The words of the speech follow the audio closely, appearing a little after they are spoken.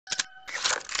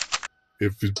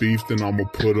If it's beef, then I'ma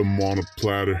put him on a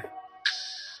platter.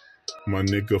 My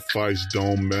nigga fights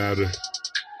don't matter.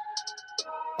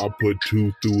 I put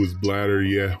two through his bladder,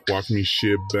 yeah. Watch me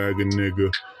shit bag a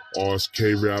nigga.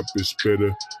 RSK rap is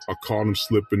spitter. I caught him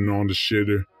slipping on the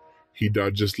shitter. He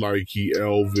died just like he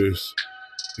Elvis.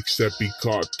 Except he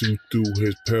caught two through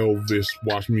his pelvis.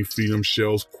 Watch me feed him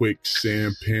shells quick,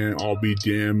 sampan. I'll be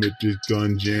damned if this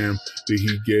gun jam that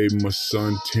he gave my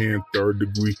son 10 third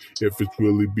degree. If it's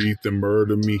really beef, then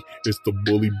murder me. It's the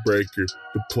bully breaker,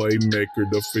 the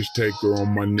playmaker, the fish taker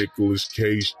on my Nicolas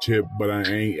Cage tip. But I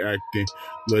ain't acting.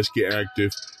 Let's get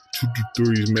active. 2 to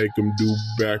 3s make him do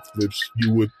backflips.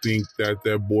 You would think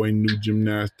that boy knew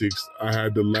gymnastics. I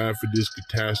had to laugh at this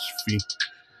catastrophe.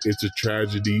 It's a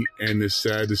tragedy and it's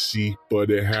sad to see,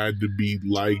 but it had to be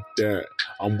like that.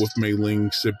 I'm with Mei Ling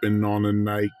sipping on a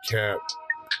nightcap.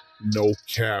 No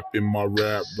cap in my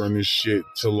rap, running shit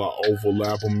till I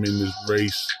overlap him in this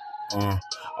race. I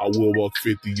will walk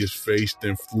 50 his face,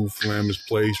 then flu flam his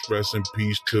place. Rest in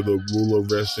peace to the ruler,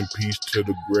 rest in peace to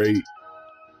the great.